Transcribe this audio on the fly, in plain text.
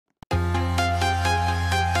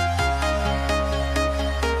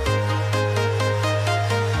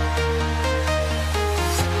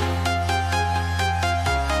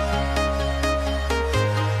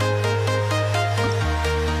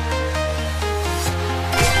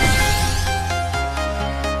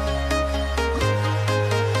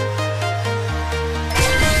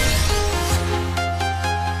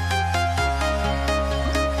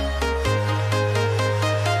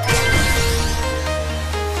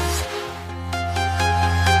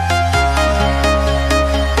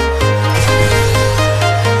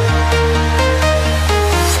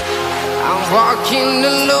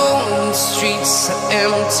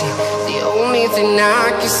empty. The only thing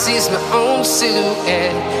I can see is my own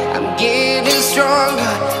silhouette. I'm getting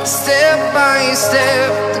stronger, step by step.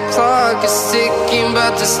 The clock is ticking,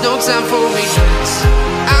 but there's no time for regrets.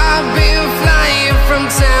 I've been flying from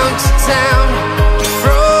town to town,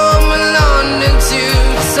 from London to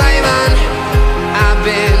Taiwan. I've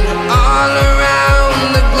been all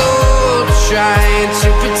around the globe, trying to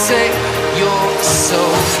protect your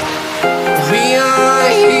soul. We are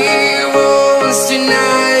heroes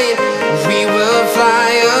tonight. We will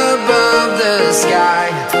fly above the sky.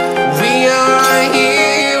 We are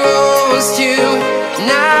heroes tonight.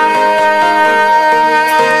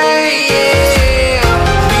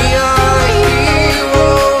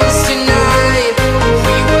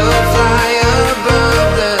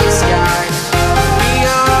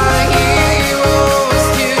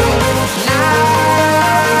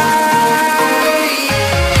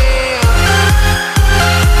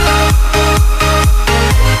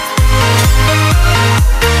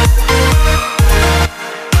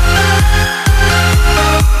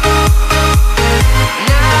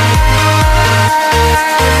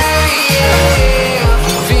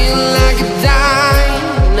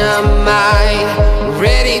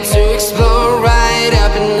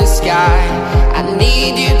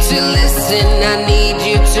 I need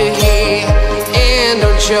you to hear and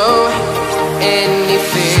don't show any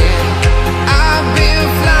fear. I've been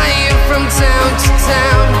flying from town to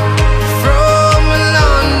town, from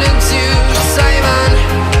London to Taiwan.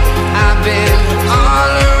 I've been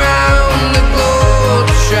all around the globe,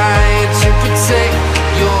 trying to protect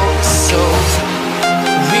your soul.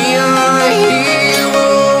 We are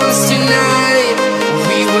heroes tonight.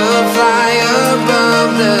 We will fly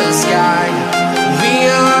above the sky. We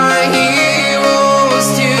are heroes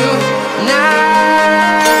tonight,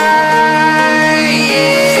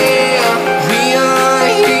 yeah. We are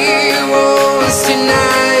heroes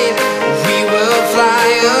tonight. We will fly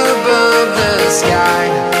above the sky.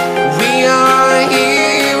 We are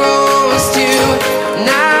heroes tonight,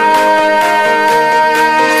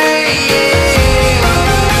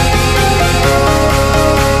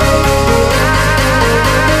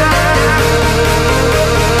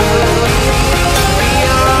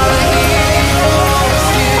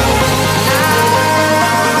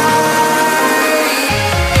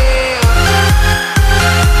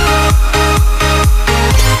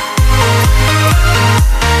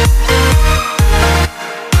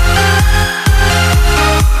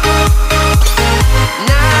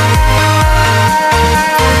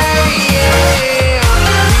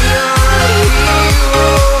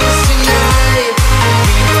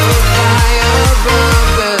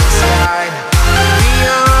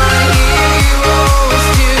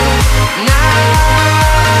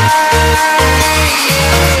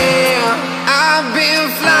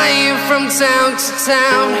 town to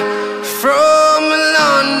town, from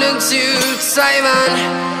London to Taiwan.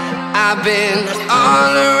 I've been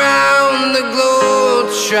all around the globe,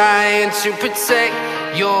 trying to protect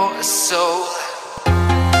your soul.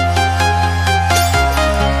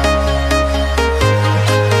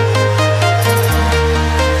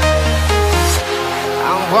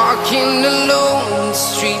 I'm walking alone, the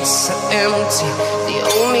streets are empty. The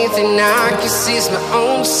only thing I can see is my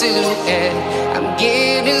own silhouette. I'm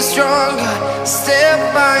getting stronger, step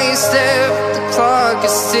by step. The clock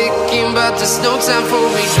is ticking, but there's no time for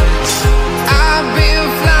regrets. I've been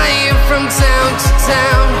flying from town to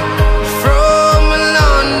town, from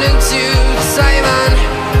London to Taiwan.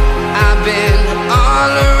 I've been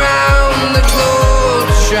all around the globe,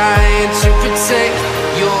 trying to protect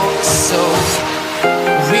your soul.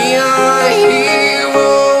 We are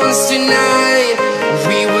heroes tonight.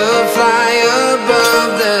 We will fly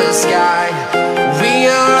above the sky. We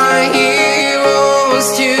are heroes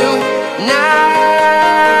tonight,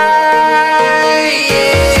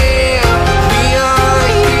 yeah. We are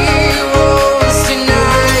heroes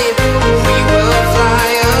tonight. We will fly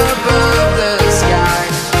above the sky.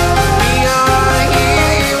 We are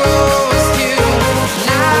heroes tonight,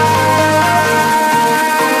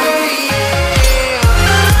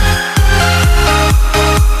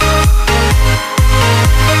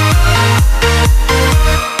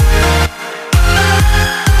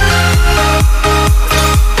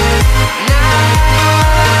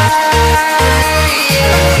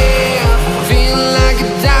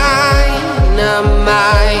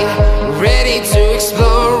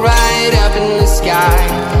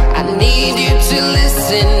 I need you to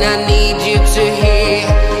listen, I need you to hear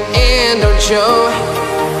and don't show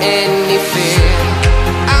any fear.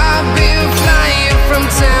 I've been flying from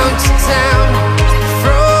town to town,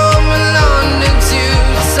 from London to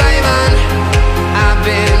Taiwan. I've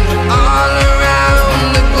been all around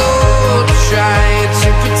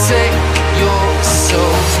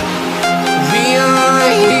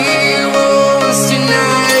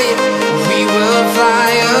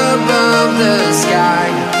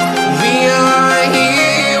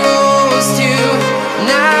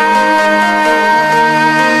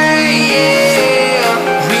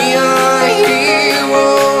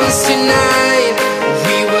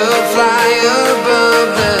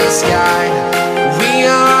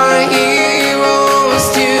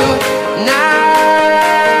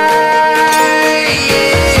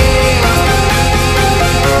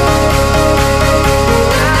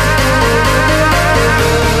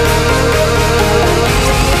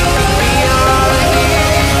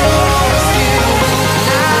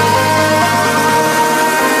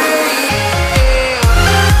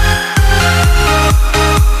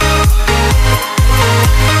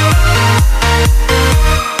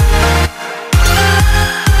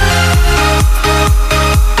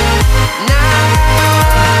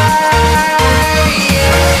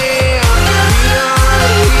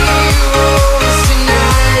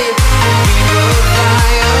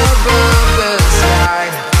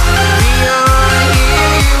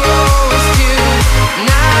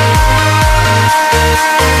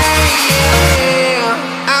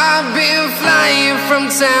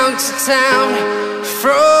town to town,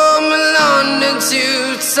 from London to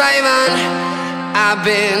Taiwan. I've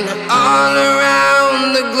been all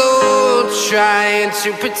around the globe trying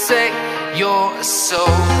to protect your soul.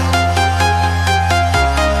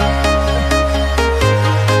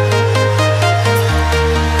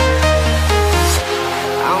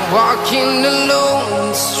 Walking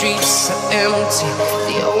alone, the streets are empty.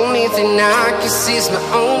 The only thing I can see is my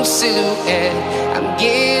own silhouette. I'm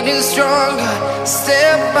getting stronger,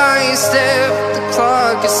 step by step. The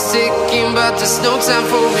clock is ticking, but there's no time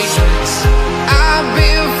for regrets. I've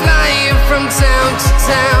been flying from town to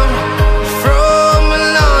town, from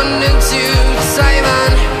London to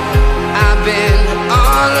Taiwan. I've been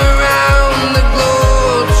all around the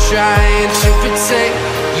globe trying to protect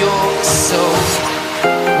your soul.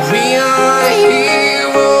 We are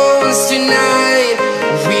heroes tonight.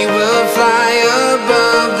 We will fly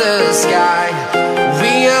above the sky.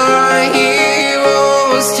 We are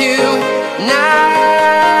heroes tonight.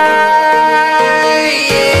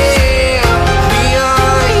 Yeah. We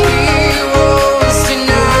are heroes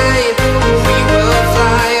tonight. We will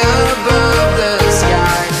fly above the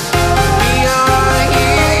sky. We are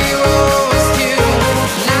heroes tonight.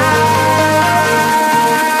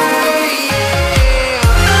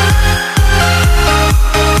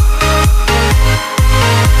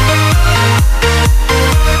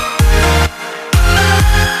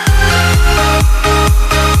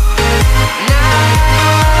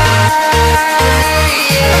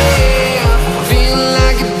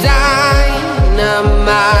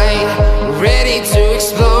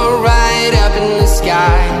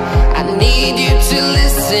 I need you to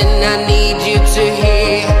listen, I need you to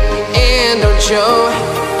hear, and don't show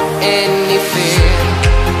any fear.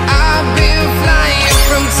 I've been flying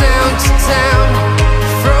from town to town,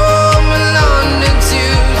 from London to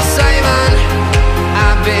Taiwan.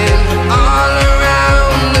 I've been all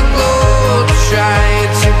around the globe trying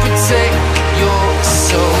to protect your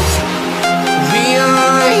soul. We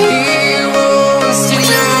are heroes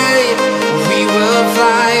tonight. We will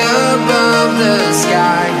fly above the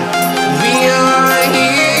sky. We are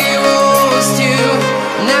heroes tonight.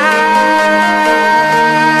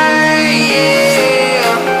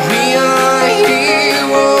 Yeah. We are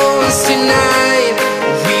heroes tonight.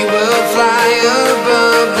 We will fly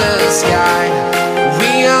above the sky.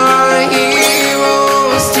 We are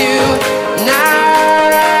heroes tonight.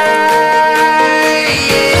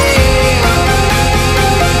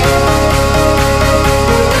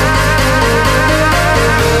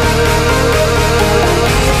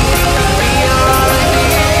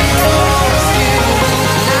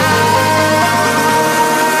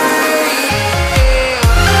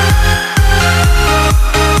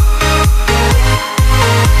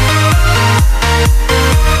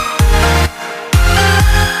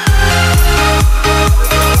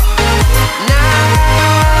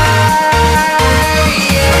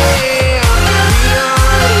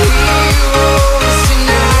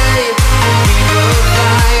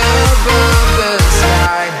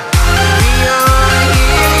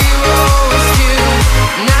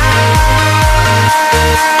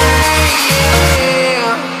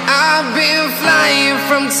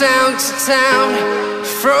 Town to town,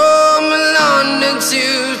 from London to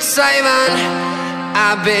Taiwan.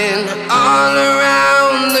 I've been all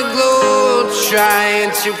around the globe trying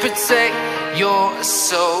to protect your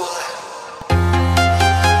soul.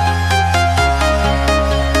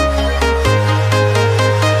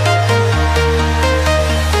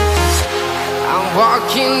 I'm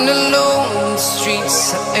walking alone, the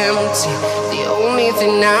streets are empty. The only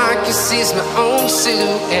thing I can see is my own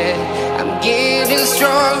silhouette. I'm getting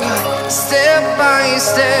stronger, step by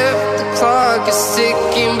step. The clock is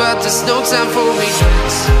ticking, but there's no time for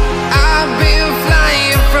regrets. I've been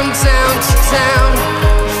flying from town to town,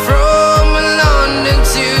 from London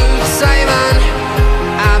to Taiwan.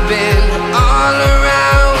 I've been all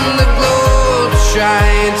around the globe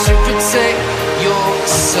trying to protect your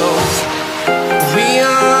soul. We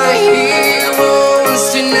are heroes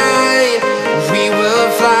tonight.